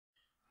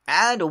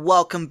And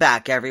welcome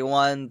back,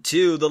 everyone,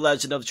 to The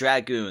Legend of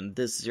Dragoon.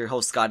 This is your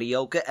host, Scotty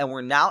Yoka, and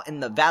we're now in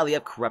the Valley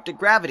of Corrupted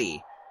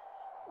Gravity,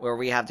 where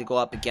we have to go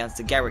up against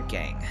the Garrett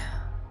gang.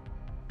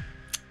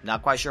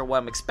 Not quite sure what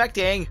I'm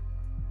expecting,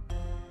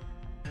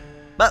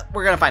 but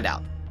we're gonna find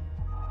out.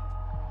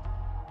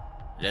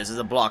 This is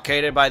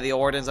blockaded by the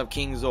ordinance of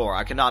King Zor.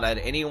 I cannot let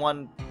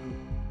anyone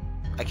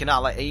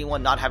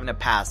not having a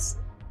pass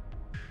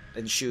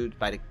and shoot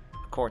by the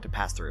court to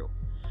pass through.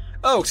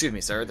 Oh, excuse me,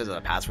 sir. There's a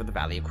pass for the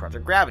Valley of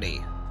Corrupted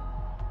Gravity.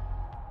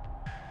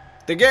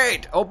 The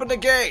gate! Open the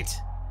gate!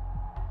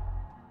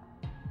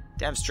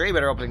 Damn straight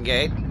better open the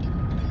gate.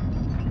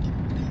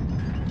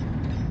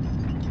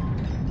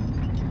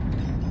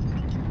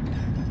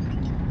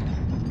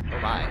 Oh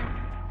my.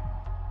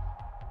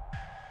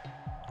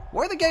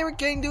 What are the Garrick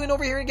gang doing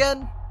over here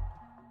again?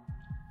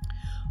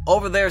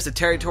 Over there is the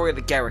territory of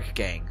the Garrick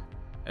gang.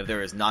 If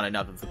that's not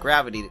enough,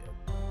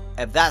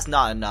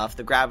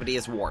 the gravity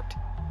is warped.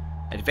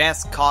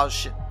 Advance with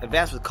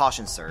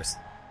caution, sirs.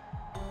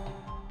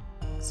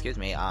 Excuse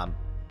me,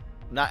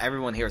 not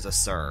everyone here is a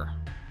sir.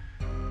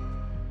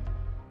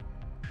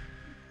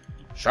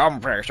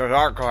 Some places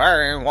are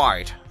glaring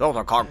white. Those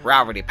are called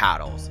gravity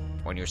paddles.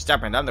 When you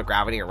step in them, the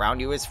gravity around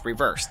you is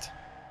reversed.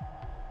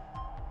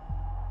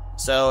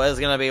 So it's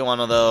gonna be one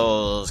of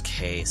those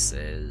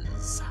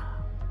cases.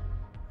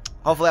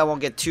 Hopefully I won't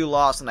get too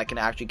lost and I can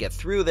actually get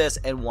through this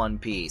in one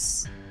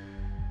piece.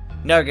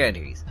 No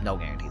guarantees. No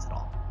guarantees at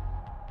all.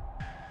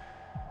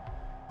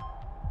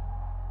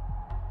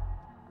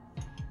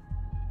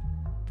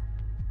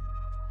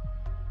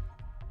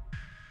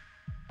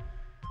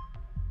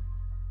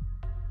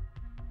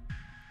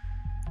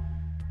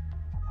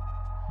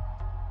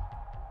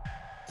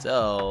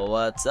 So,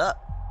 what's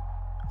up?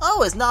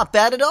 Oh, it's not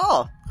bad at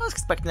all. I was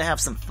expecting to have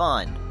some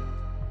fun.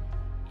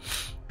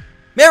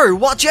 Mary,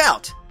 watch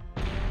out!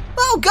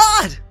 Oh,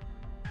 God!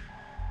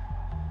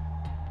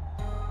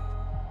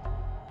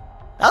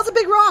 That was a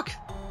big rock!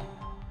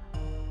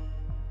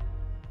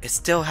 It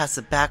still has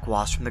the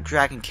backwash from the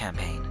Dragon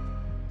campaign.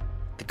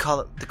 The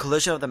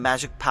collision of the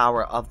magic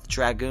power of the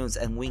Dragoons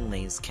and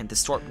Winglings can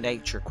distort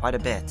nature quite a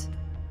bit.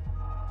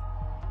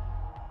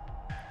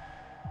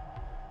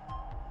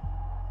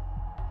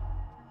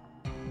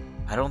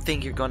 I don't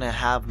think you're gonna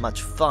have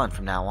much fun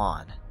from now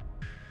on.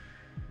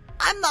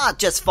 I'm not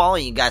just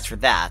following you guys for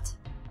that.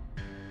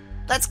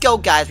 Let's go,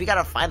 guys. We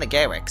gotta find the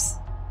Garricks.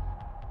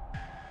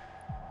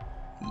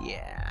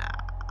 Yeah.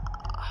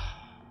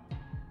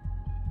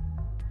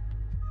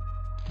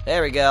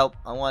 There we go.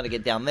 I want to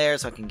get down there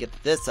so I can get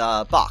this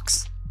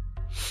box.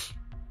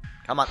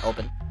 Come on,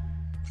 open.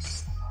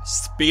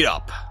 Speed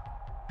up.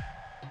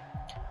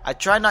 I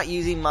try not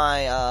using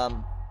my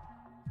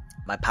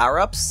my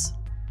power-ups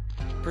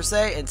per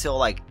se until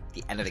like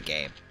the end of the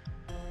game.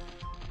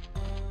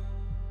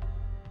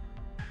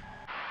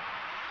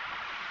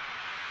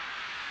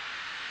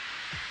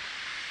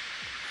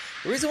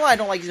 The reason why I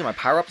don't like using my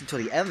power-ups until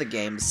the end of the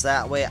game is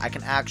that way I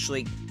can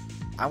actually,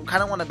 I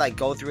kind of want to like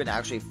go through and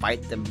actually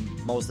fight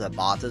most of the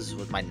bosses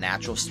with my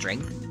natural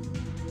strength.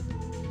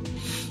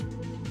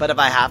 But if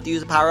I have to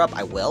use a power-up,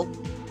 I will.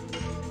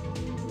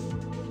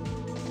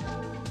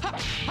 Ha,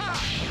 ha,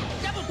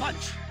 double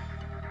punch.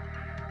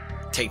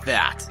 Take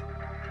that.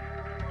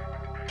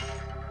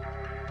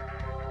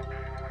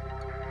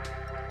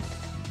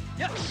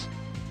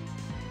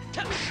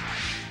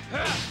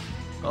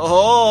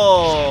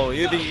 Oh,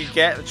 you think you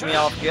catch me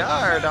off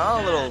guard,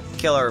 huh, little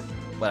killer,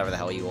 whatever the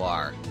hell you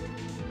are.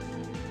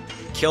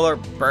 Killer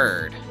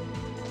bird.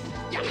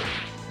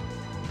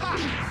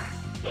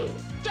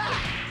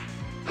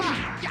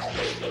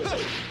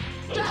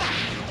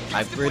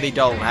 I really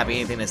don't have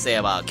anything to say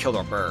about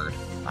killer bird.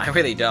 I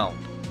really don't.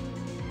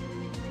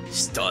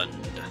 Stunned.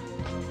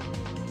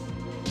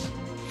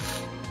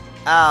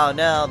 Oh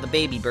no, the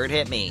baby bird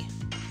hit me.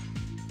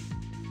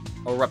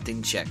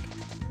 Erupting chick.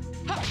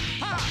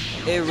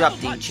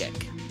 Erupting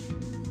chick.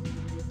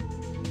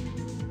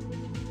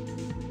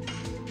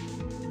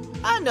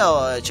 I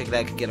know a chick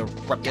that could get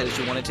erupted if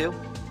she wanted to.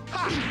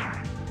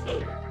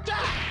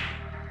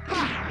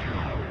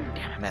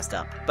 Damn, I messed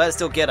up. But I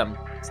still get him.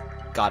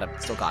 Got him.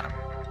 Still got him.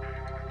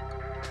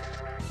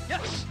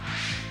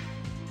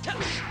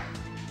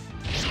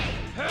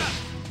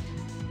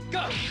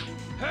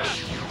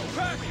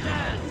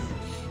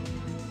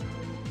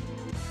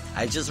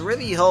 I just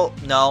really hope...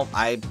 No,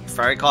 if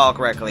I recall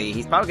correctly,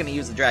 he's probably going to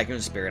use the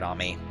Dragoon Spirit on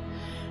me.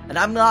 And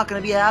I'm not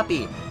going to be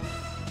happy.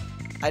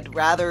 I'd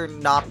rather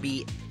not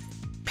be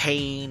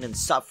pain and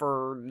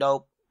suffer.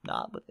 Nope,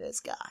 not with this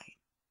guy.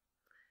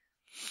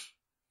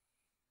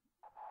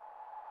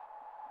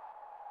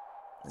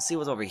 Let's see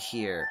what's over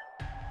here.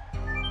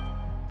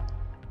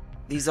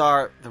 These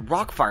are the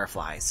rock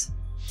fireflies.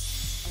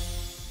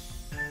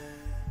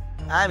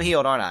 I'm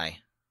healed, aren't I?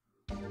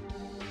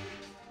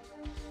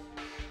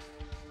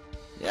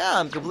 Yeah,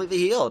 I'm completely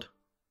healed.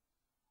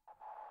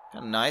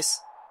 Kinda nice.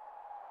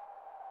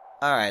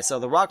 Alright, so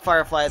the rock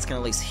fireflies can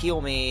at least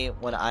heal me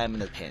when I'm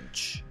in a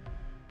pinch.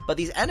 But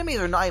these enemies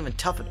are not even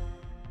tough enough.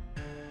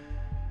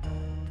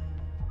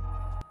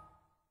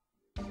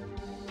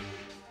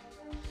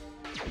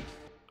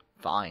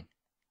 Fine.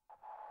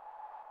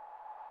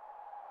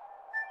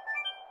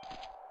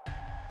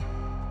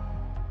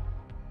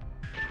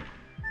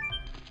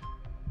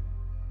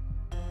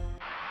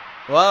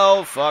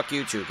 Well, fuck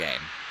you too,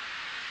 game.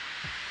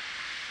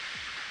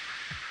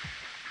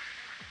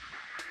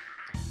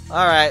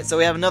 Alright, so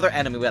we have another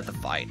enemy we have to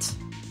fight.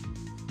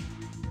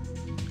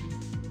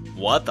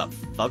 What the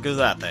fuck is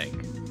that thing?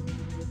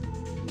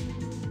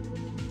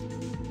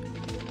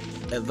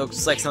 It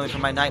looks like something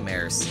from my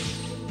nightmares.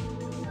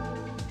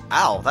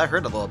 Ow, that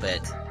hurt a little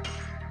bit.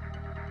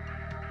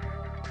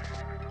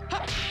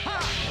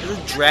 Is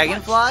it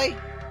dragonfly?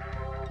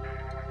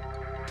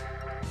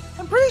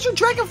 I'm pretty sure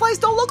dragonflies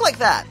don't look like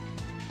that.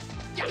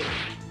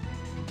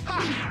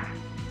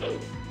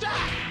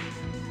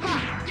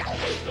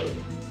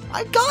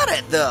 I got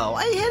it though.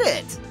 I hit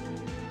it.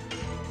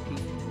 You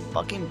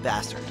fucking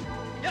bastard.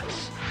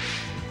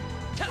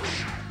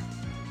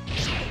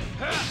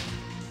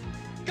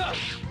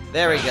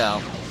 There we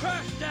go.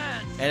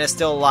 And it's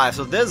still alive,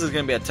 so this is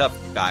gonna be a tough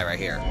guy right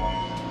here.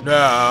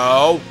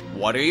 No!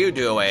 What are you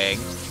doing?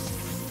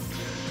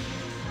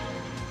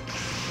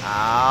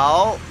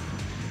 Ow!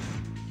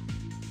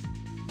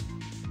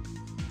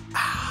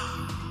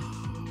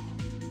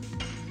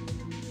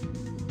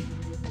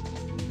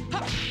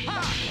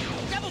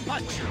 Double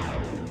punch.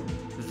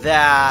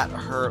 That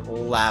hurt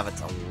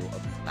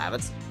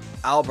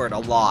Albert a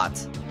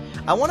lot.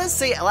 I want to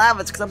say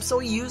Lavitz because I'm so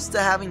used to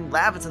having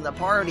Lavitz in the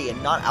party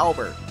and not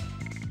Albert.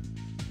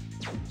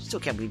 Still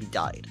can't believe he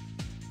died.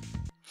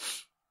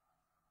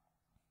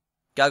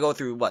 Gotta go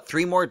through, what,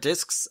 3 more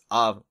discs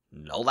of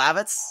no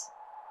Lavitz?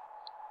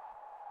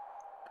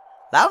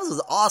 Lavitz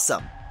was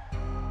awesome.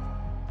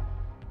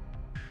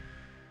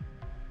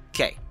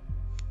 Okay.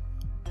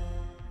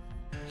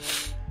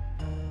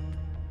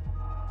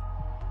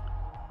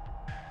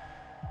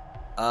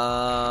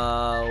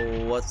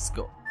 Let's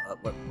go.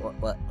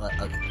 What?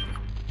 Okay.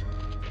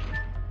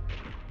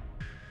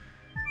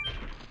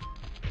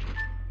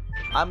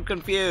 I'm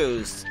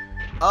confused.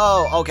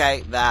 Oh,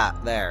 okay,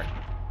 there.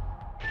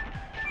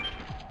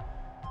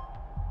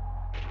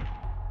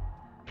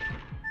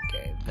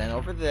 Okay, then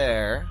over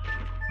there.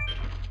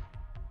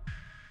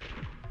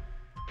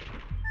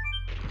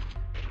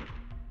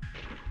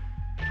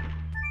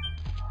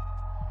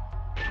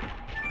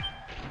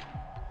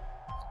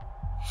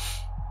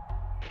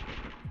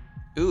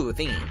 Ooh,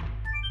 thingy.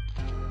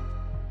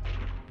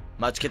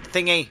 Let's get the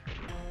thingy.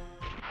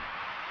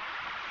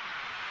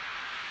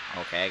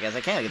 Okay, I guess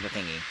I can't get the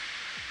thingy.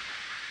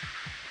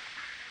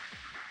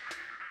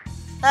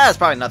 That's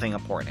probably nothing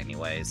important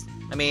anyways.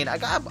 I mean, I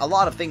got a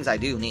lot of things I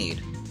do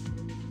need.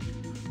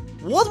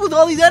 What's with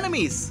all these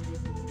enemies?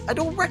 I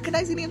don't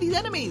recognize any of these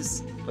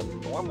enemies. The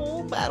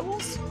normal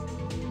battles?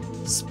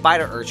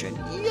 Spider urchin.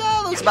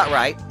 Yeah, looks about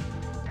right.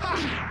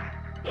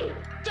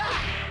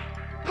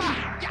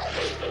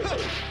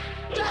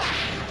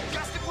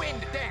 Gust of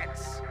wind,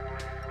 dance.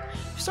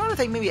 I'm starting to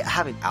think maybe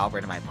having Albert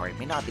in my party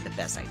may not be the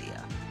best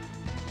idea.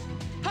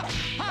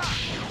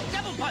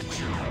 Double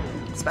punch.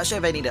 Especially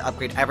if I need to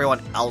upgrade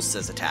everyone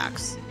else's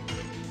attacks.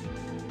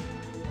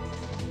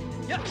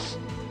 Yes.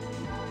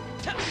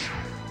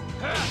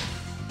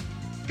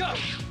 Go.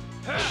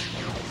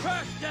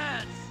 Crash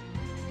dance.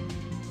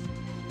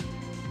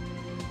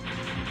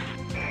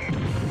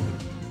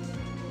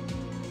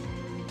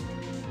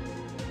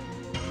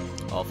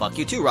 Oh, fuck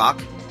you too,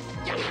 Rock.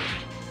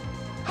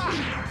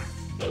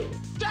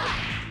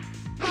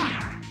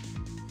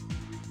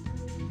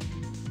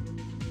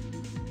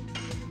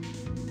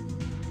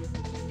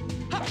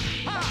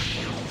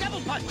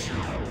 Double punch.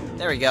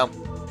 There we go.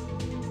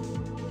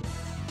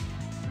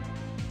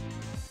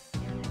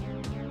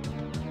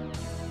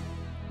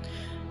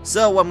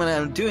 So what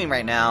I'm doing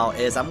right now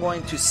is I'm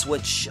going to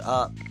switch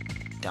up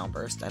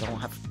Downburst. I don't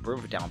have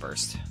room for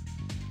Downburst.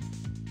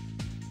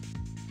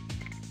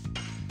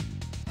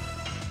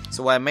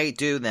 So what I may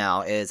do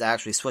now is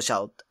actually switch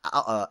out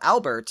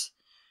Albert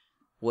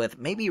with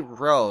maybe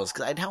Rose,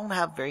 because I don't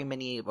have very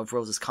many of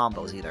Rose's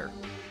combos either.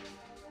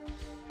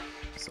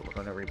 So we're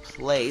going to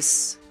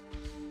replace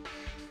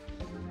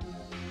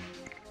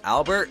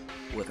Albert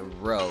with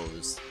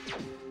Rose.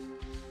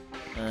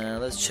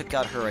 Let's check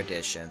out her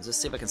additions. Let's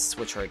see if I can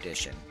switch her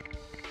addition.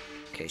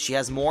 Okay, she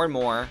has more and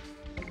more.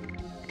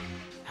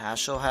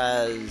 Hashel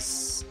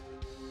has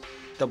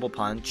Double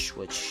Punch,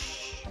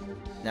 which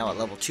now at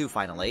level 2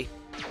 finally.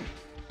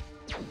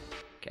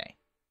 Okay.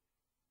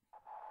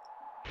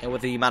 And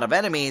with the amount of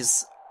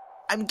enemies,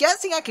 I'm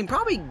guessing I can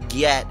probably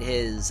get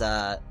his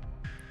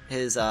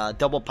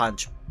Double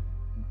Punch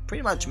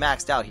pretty much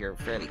maxed out here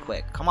fairly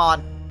quick. Come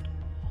on.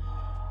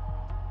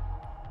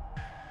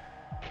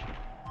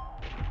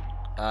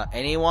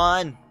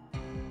 Anyone?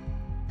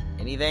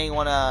 Anything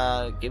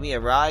wanna give me a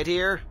ride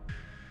here?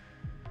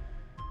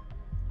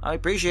 I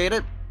appreciate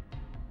it.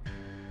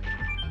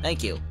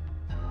 Thank you.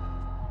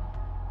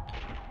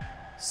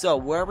 So,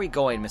 where are we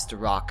going, Mr.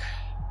 Rock?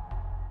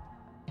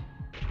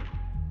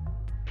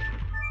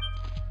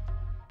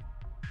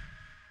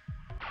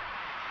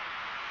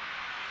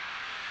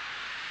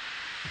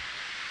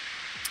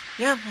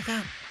 Yeah,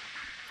 okay.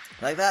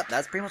 Like that,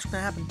 that's pretty much what's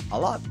gonna happen a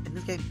lot in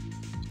this game.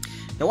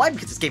 Now why?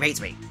 Because this game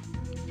hates me.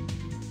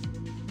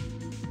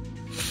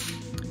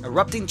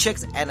 Erupting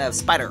chicks and a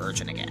spider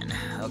urchin again.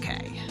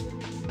 Okay.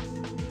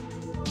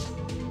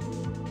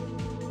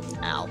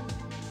 Ow.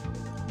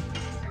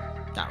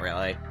 Not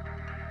really.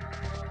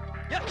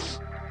 Yes.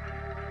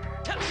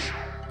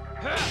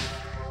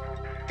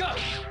 Go.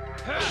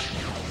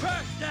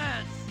 Crash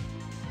dance.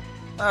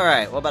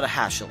 Alright, what about a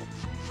Hashel?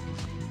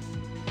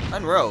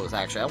 And Rose,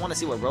 actually. I want to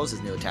see what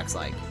Rose's new attack's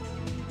like.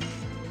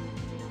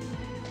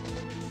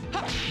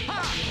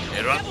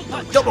 Double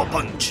punch. Double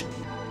punch!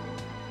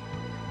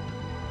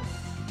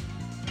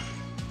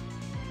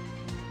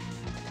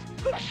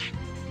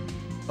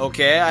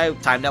 Okay, I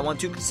timed that one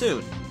too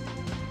soon.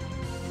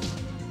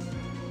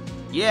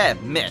 Yeah,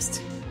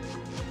 missed.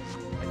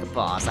 Like a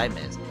boss, I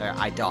missed. Or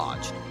I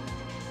dodged.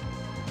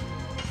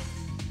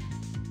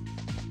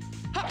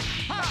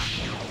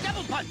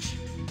 Double punch.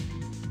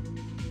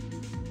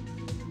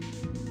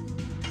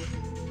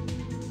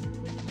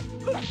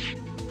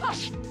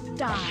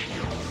 Die.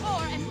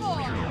 More and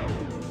more.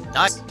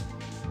 Nice.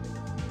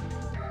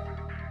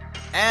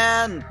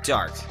 And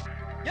dart.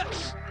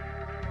 Yes.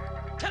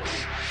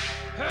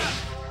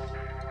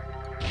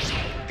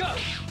 Go.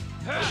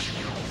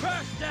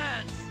 Crash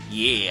dance.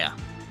 Yeah.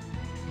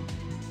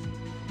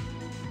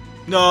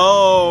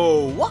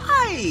 No!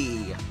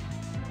 Why?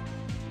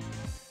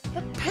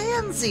 The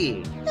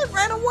pansy! It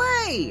ran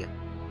away!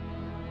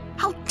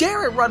 How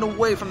dare it run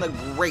away from the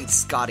great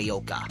Scotty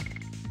Oka?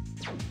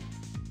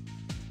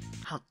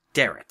 How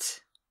dare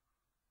it?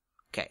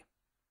 Okay.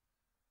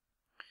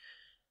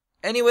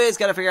 Anyways,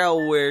 gotta figure out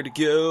where to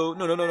go.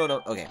 No.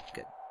 Okay,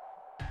 good.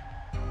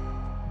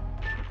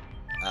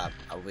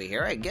 Over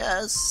here, I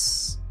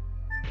guess.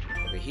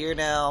 Over here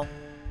now.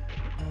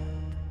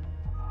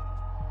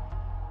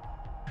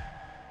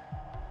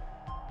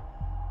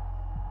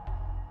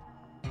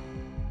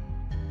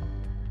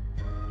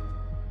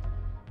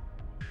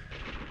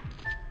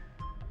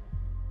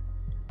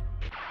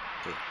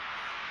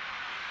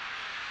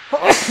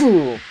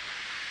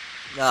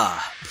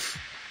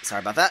 Sorry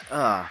about that.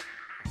 I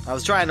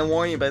was trying to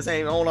warn you by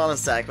saying, hold on a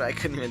sec, but I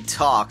couldn't even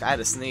talk. I had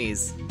to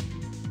sneeze.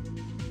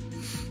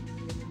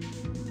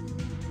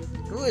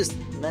 Who is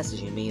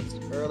messaging me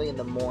early in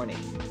the morning?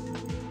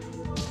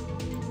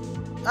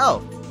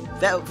 Oh,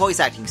 that voice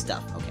acting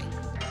stuff. Okay.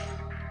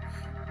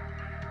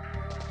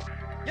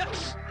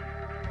 Yes.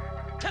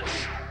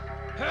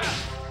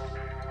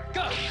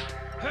 Go.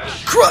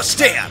 Crush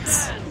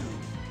dance!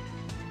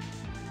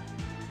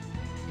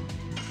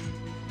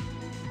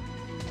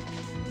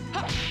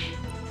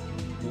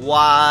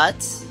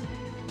 What?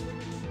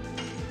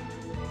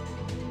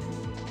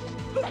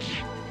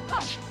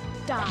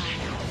 Die.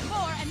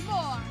 More and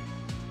more.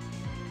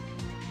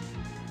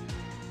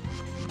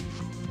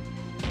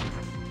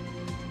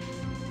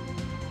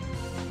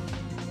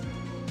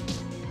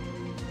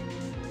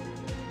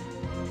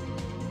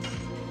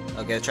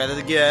 Okay, let's try that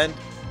again.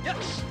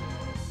 Yes.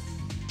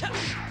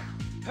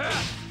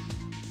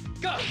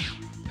 Go.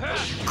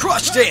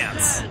 Crush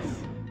dance!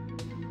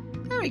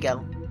 There we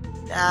go.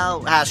 Now,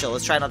 Hashel.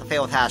 Let's try not to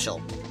fail with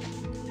Hashel.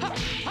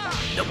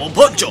 Double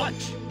punch him!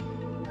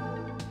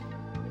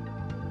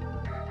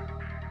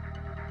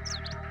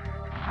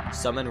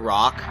 Summon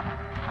rock.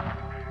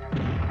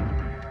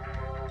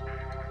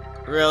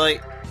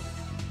 Really?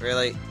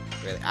 Really?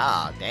 Really?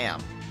 Ah,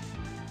 damn.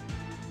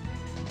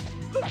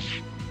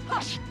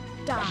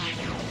 Die.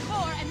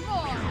 More and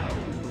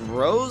more.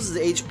 Rose's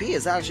HP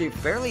is actually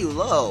fairly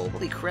low.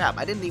 Holy crap,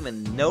 I didn't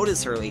even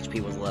notice her HP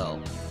was low.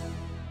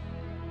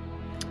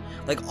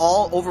 Like,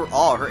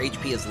 overall, her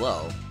HP is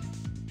low.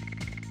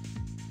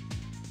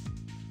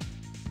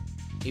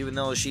 Even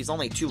though she's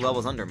only 2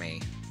 levels under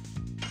me.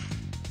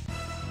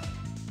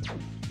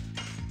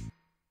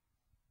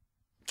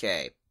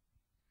 Okay.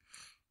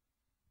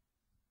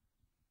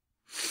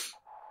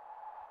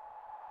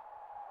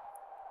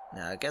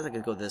 Now, I guess I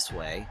could go this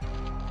way.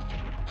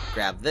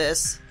 Grab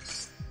this.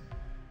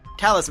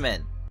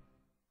 Talisman!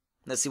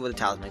 Let's see what the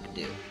talisman can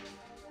do.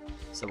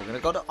 So we're gonna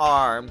go to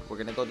armed. We're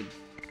gonna go to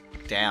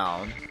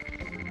down.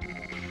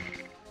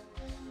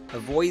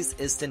 Avoids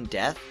instant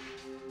death.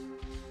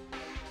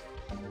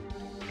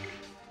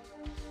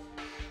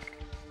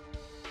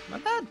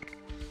 Not bad.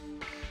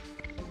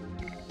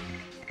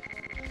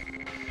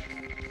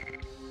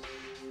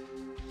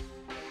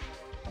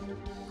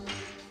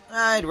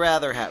 I'd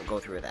rather go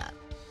through that.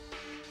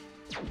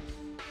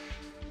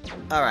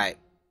 Alright.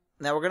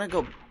 Now we're gonna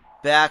go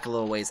back a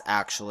little ways,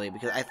 actually,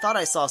 because I thought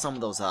I saw some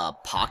of those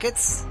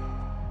pockets.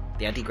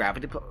 The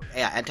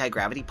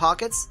anti-gravity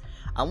pockets.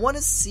 I want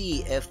to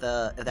see if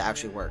that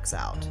actually works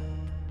out.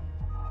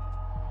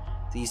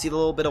 Do you see the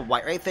little bit of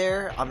white right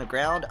there on the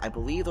ground? I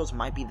believe those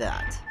might be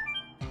that.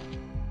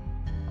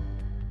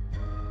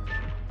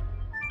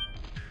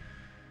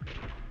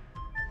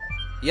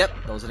 Yep,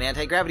 those are the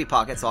anti-gravity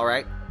pockets,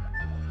 alright.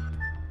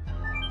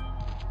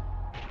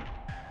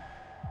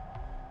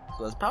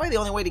 So that's probably the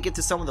only way to get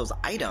to some of those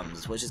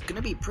items, which is going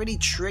to be pretty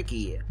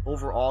tricky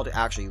overall to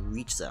actually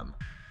reach them.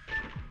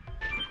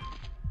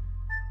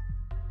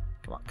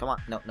 Come on, come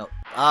on. No, no.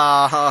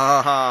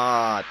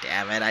 Ah,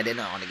 damn it. I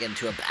didn't want to get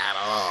into a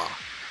battle.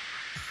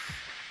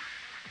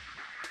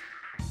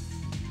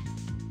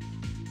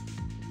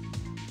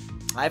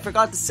 I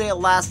forgot to say it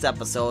last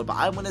episode, but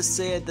I'm going to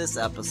say it this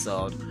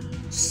episode.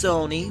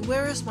 Sony,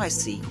 where is my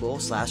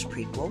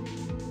sequel/prequel?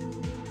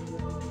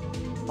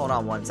 Hold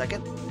on 1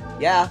 second.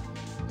 Yeah.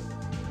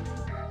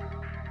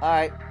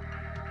 Alright.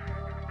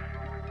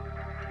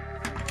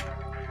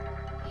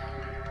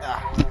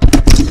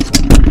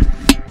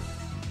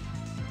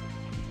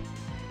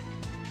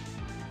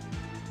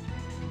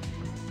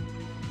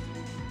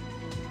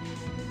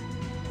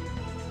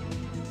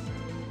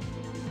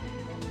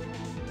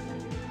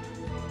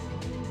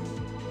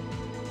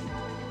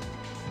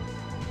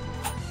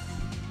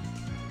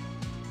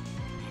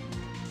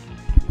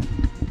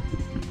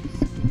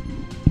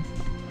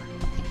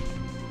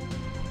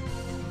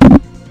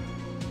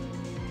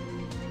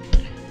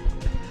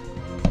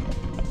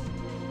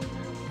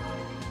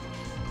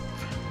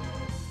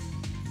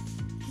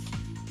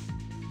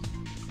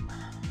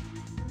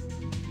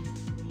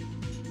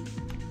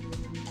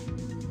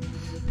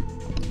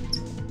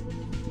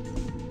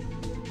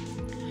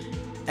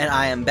 And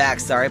I am back.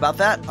 Sorry about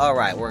that.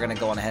 Alright, we're gonna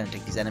go on ahead and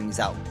take these enemies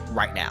out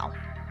right now.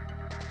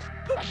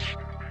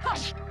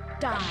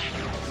 Die.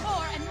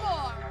 More and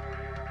more.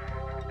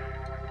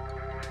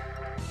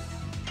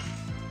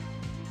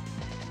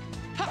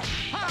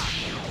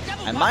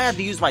 I might have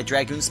to use my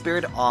Dragoon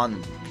Spirit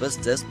on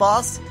this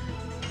boss,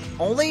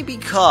 only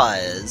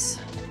because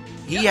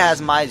he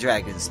has my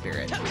Dragoon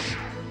Spirit.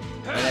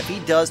 And if he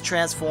does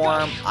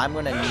transform, I'm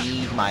gonna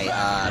need my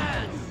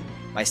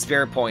my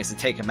Spirit points to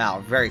take him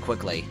out very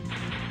quickly.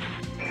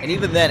 And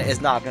even then,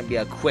 it's not gonna be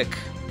a quick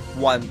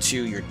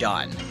 1-2, you're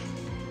done.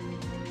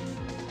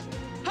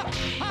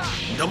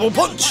 Double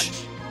punch!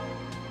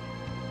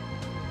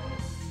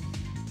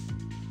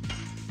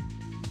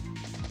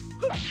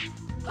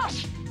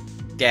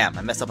 Damn,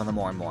 I messed up on the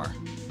more and more.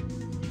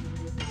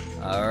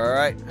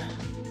 Alright.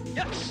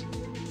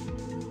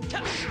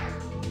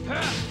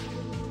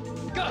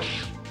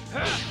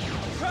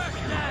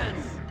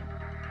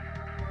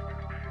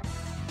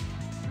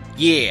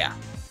 Yeah,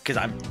 because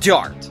I'm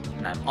Dart,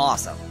 and I'm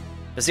awesome.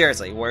 But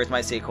seriously, where's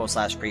my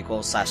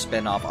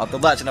sequel/prequel/spin-off of The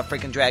Legend of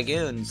freaking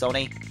Dragoon,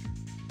 Sony?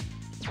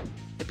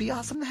 It'd be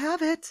awesome to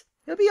have it.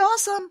 It'd be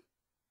awesome.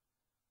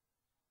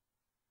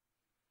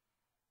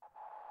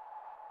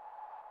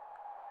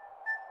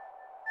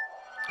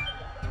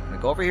 I'm gonna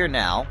go over here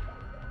now.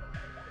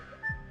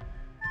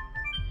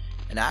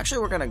 And actually,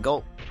 we're gonna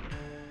go...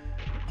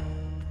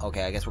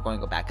 Okay, I guess we're going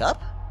to go back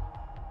up?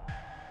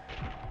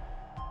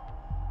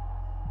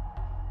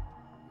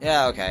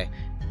 Yeah, okay.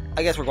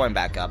 I guess we're going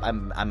back up.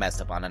 I messed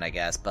up on it, I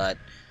guess, but...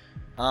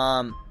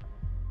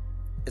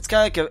 It's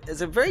kind of...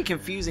 It's a very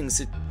confusing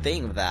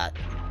thing with that.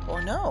 Oh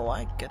no,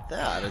 I get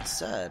that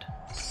instead.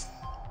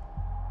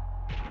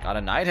 Got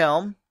a Night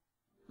Helm.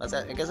 I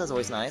guess that's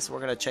always nice. We're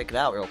gonna check it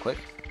out real quick.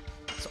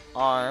 So,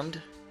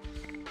 armed.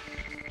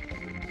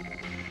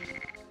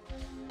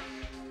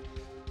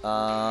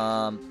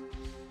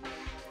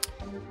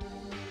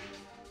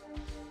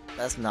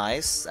 That's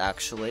nice,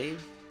 actually.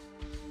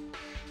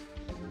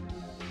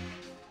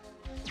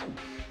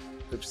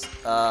 Oops.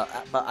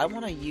 But I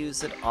want to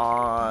use it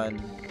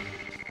on...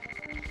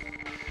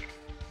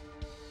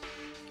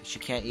 She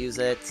can't use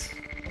it.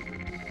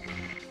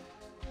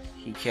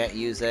 He can't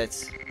use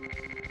it.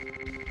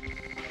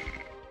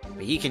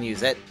 But he can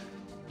use it.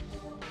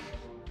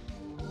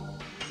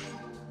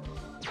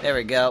 There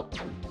we go.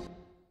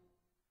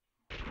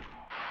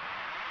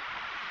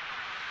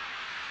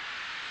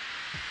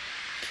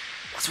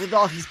 What's with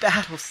all these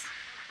battles?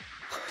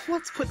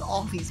 What's with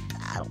all these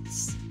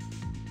battles?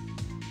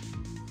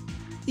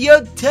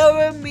 You're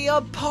tearing me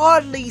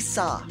apart,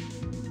 Lisa!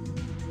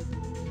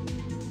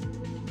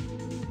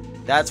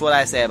 That's what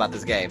I say about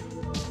this game.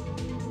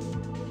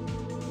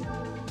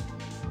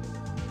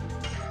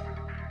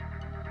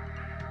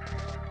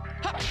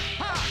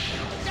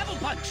 Double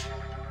punch.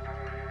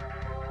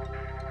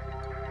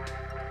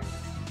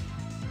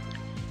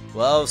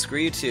 Well, screw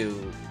you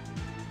too.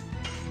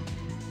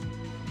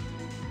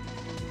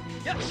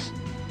 Yes.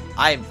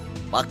 I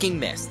fucking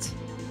missed.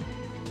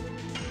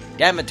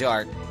 Damn it,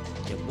 Dart.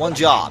 Did one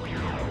job.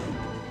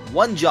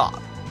 One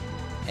job.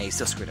 And he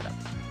still screwed it up.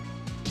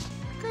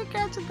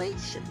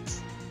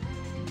 Congratulations.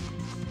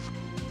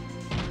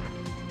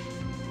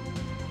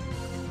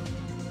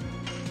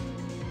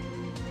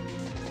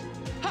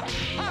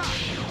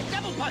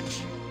 Double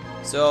punch.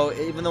 So,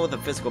 even though with the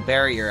physical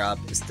barrier up,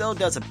 it still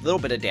does a little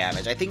bit of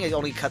damage. I think it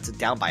only cuts it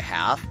down by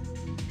half.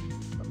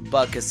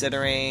 But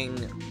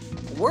considering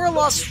we're a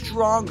lot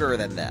stronger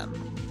than them.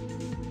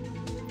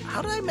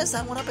 How did I mess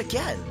that one up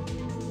again?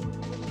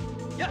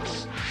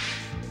 Yes.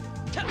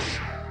 Go.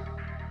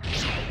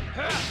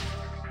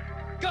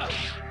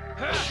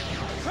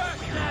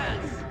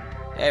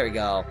 There we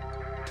go.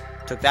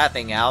 Took that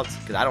thing out,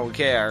 because I don't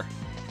care.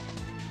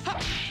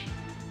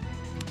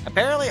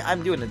 Apparently,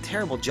 I'm doing a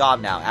terrible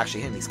job now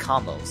actually hitting these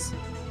combos.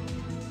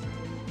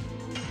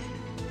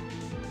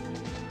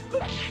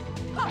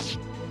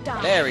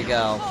 Die. There we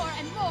go. More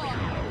and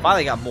more.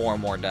 Finally got more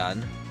and more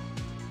done.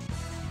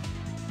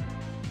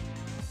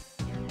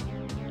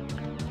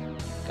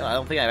 God, I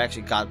don't think I've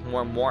actually got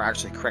more and more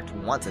actually correct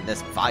once in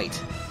this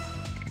fight.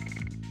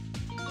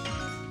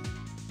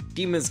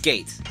 Demon's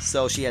Gate.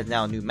 So she has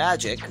now new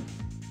magic.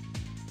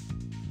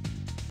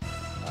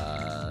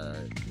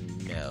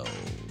 No.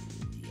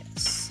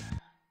 Yes.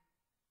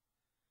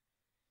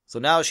 So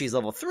now she's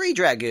level 3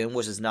 Dragoon,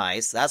 which is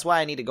nice. That's why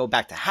I need to go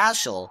back to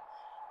Haschel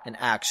and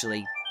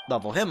actually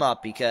level him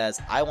up,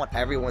 because I want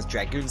everyone's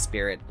Dragoon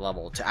Spirit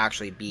level to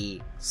actually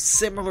be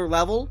similar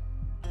level.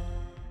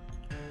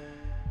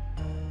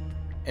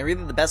 And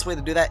really the best way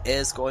to do that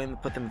is going to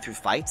put them through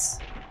fights.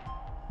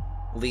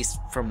 At least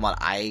from what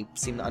I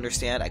seem to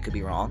understand. I could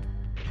be wrong.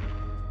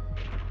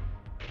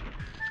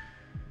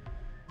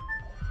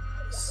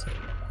 So,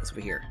 what's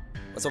over here?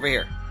 What's over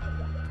here?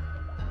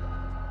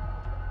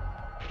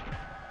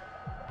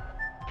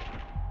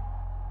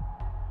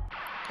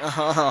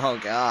 Oh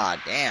god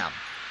damn.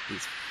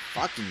 These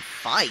fucking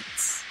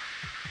fights.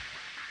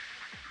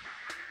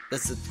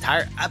 This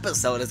entire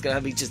episode is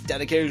gonna be just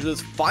dedicated to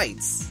those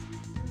fights.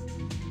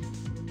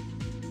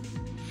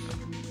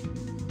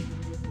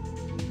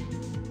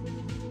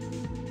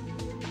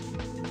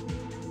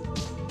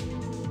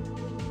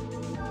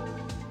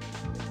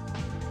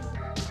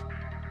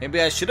 Maybe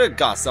I should have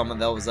got some of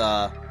those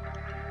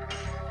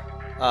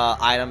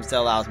items that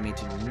allows me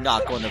to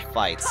not go into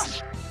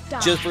fights. Die.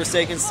 Just for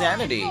sake of More and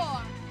sanity. more.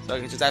 So I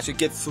can just actually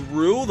get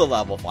through the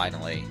level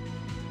finally.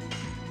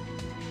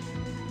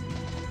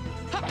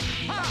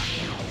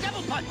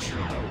 Double punch.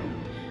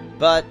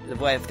 But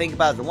if I think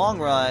about it in the long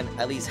run,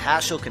 at least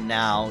Haschel can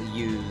now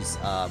use,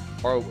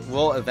 or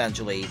will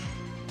eventually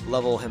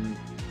level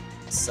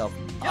himself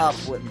up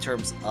in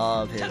terms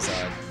of his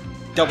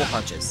double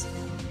punches.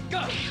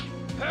 Go.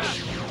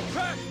 Crash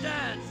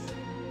dance.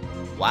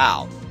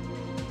 Wow.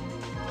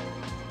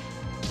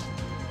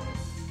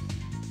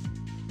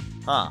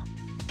 Huh.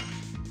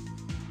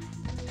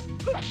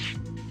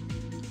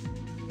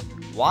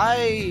 Why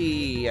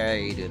are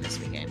you doing this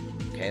game?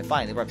 Okay,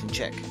 fine, erupting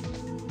chick.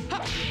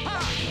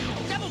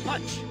 Double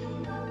punch.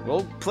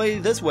 We'll play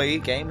this way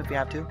game if you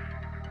have to.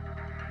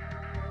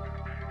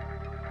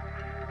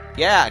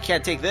 Yeah, I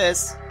can't take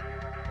this.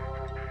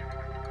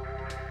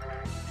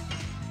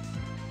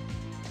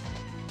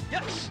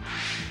 Yes.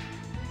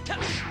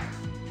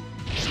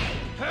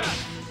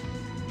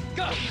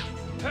 Go.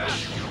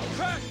 Crash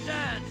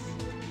dance.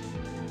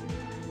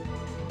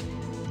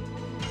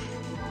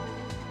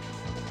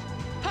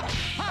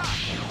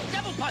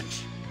 Double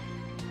punch.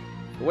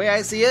 The way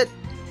I see it,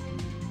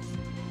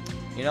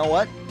 you know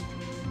what?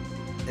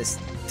 It's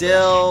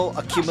still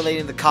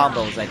accumulating the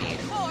combos I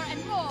need. More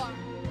and more.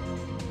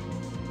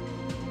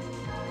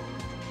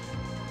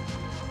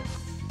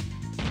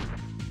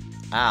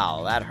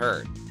 Ow, that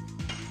hurt.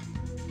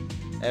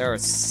 That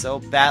hurts so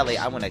badly,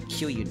 I want to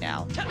kill you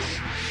now.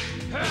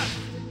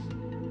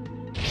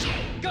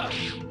 Go.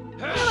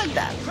 I like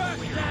that. Crash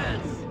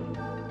dance.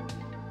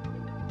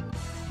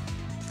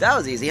 That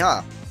was easy,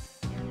 huh?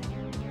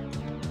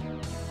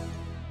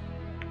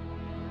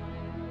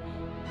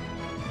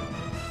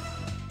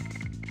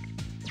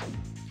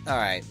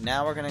 Alright,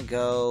 now we're gonna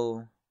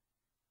go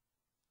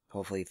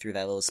hopefully through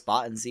that little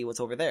spot and see what's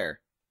over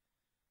there.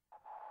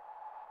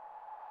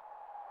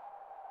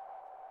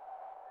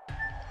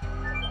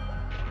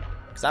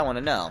 Because I want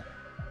to know.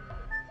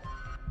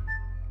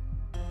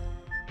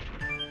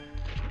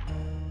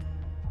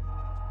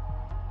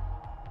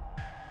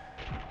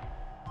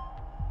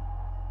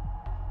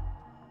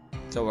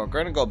 So we're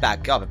gonna go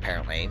back up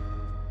apparently.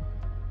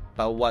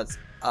 But what's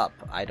up,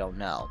 I don't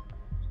know.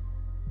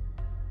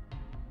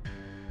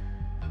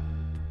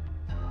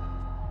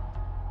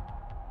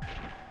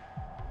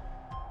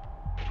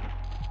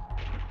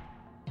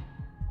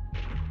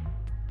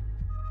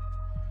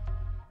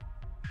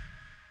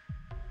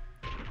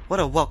 What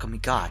a welcome we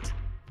got.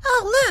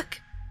 Oh,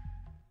 look!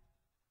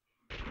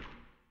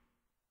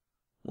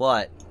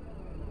 What?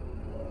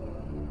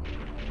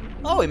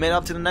 Oh, we made it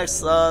up to the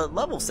next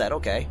level set,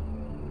 okay.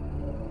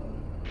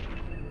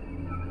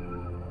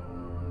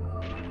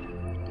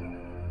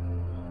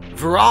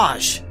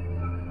 Virage!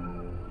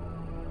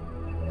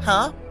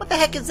 Huh? What the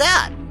heck is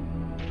that?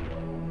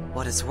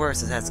 What is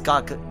worse is that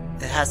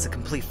it has the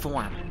complete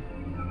form.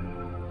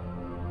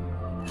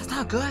 That's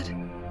not good.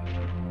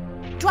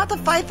 Do I have to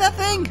fight that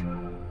thing?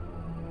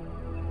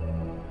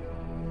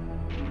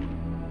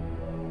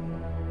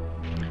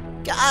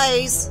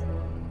 Guys!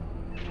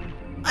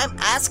 I'm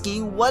asking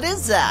you, what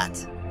is that?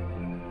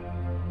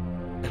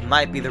 It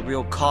might be the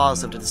real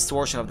cause of the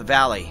distortion of the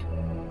valley.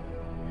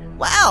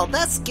 Wow,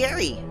 that's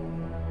scary!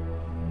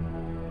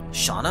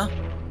 Shauna?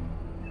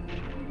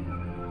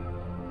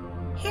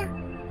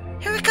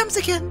 Here it comes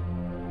again!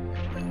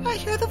 I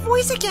hear the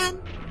voice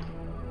again!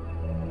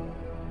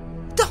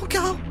 Don't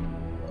go!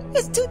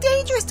 It's too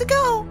dangerous to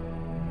go!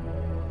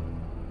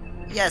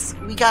 Yes,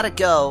 we gotta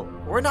go.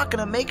 We're not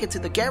gonna make it to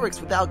the Garrix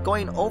without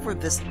going over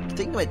this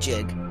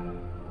thingamajig.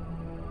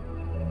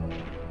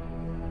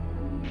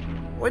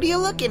 What are you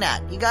looking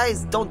at? You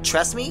guys don't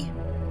trust me?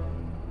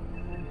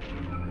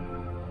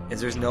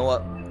 Is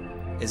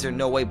there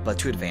no way but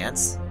to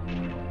advance?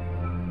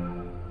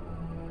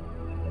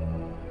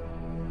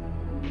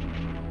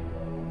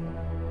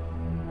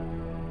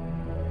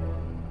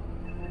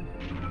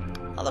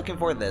 I'm looking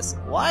for this.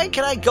 Why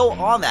can I go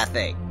on that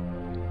thing?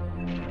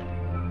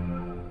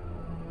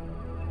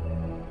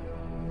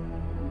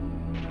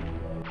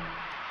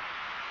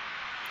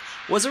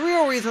 Was the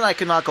real reason I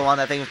could not go on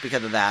that thing was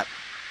because of that?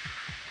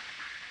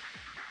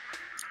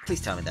 Please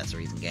tell me that's the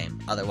reason, game.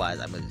 Otherwise,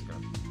 I'm just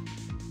gonna...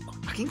 Oh,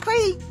 fucking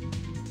crazy!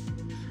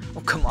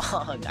 Oh, come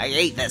on. I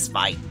hate this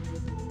fight.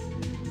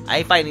 I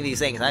hate fighting these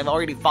things. I've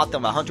already fought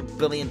them 100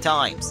 billion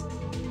times.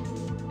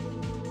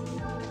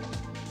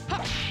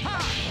 Ha!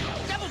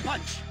 Ha! Double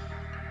punch!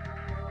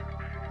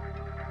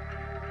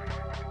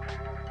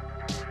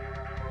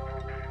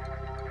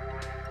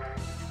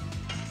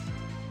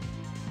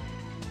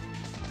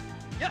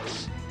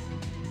 Yes!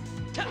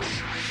 Go!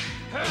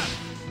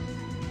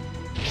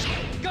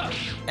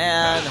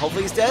 And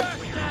hopefully he's dead.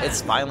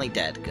 It's finally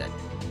dead. Good.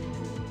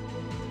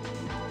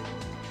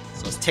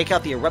 So let's take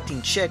out the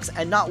erupting chicks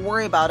and not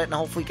worry about it and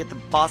hopefully get the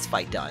boss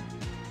fight done.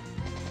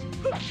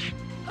 Oh,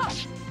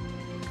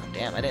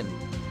 damn, I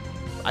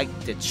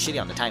did shitty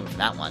on the timing for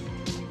that one.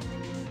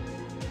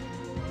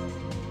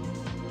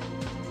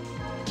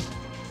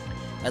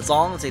 As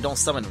long as they don't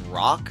summon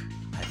rock,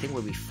 I think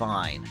we'll be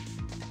fine.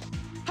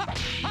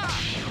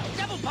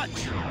 Double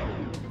punch!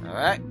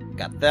 Alright,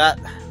 got that.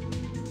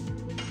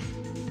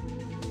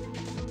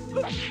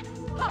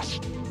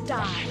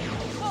 Die.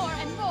 More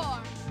and more.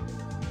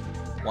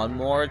 One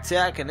more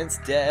attack and it's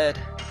dead.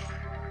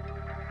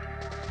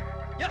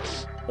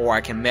 Yes! Or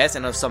I can miss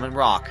and it'll summon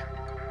rock.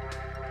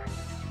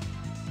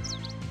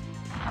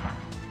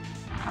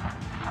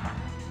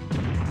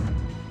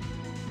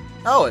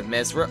 Oh, it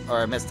missed,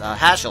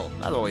 Hashel.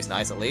 That's always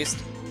nice, at least.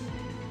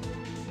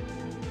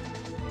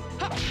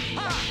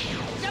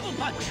 Double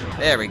punch!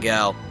 There we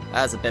go.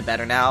 That's a bit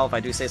better now, if I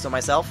do say so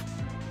myself.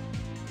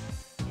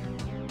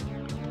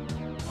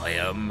 I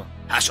am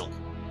Hashel.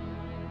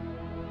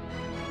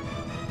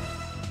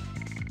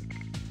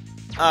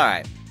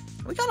 Alright.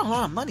 We got a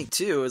lot of money,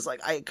 too. It's like,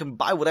 I can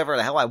buy whatever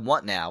the hell I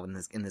want now in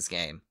this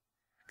game.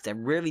 Because I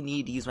really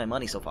need to use my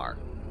money so far.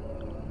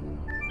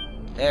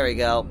 There we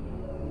go.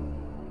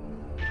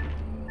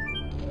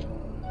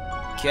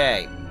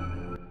 Okay.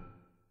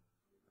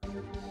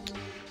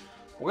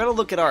 We're gonna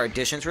look at our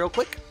additions real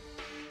quick.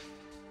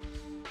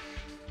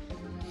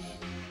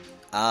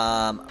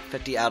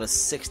 50 out of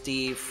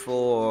 60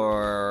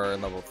 for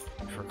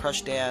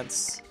Crush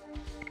Dance.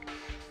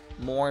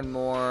 More and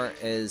More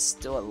is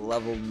still at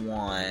level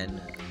 1.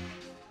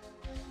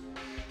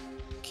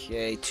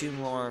 Okay, 2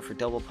 more for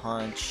Double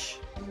Punch.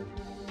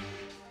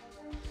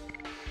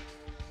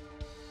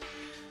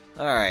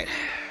 Alright.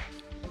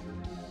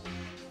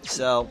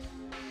 So,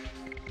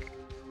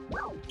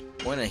 we're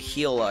gonna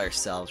heal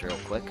ourselves real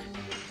quick.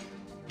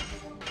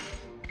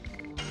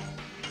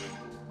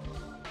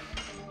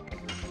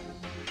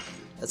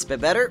 That's a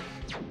bit better.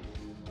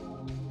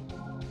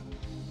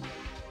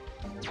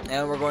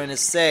 And we're going to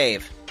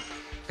save,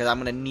 because I'm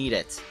going to need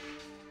it.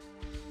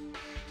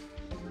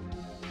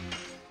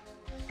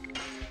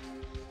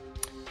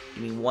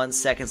 Give me 1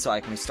 second so I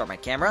can restart my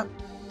camera.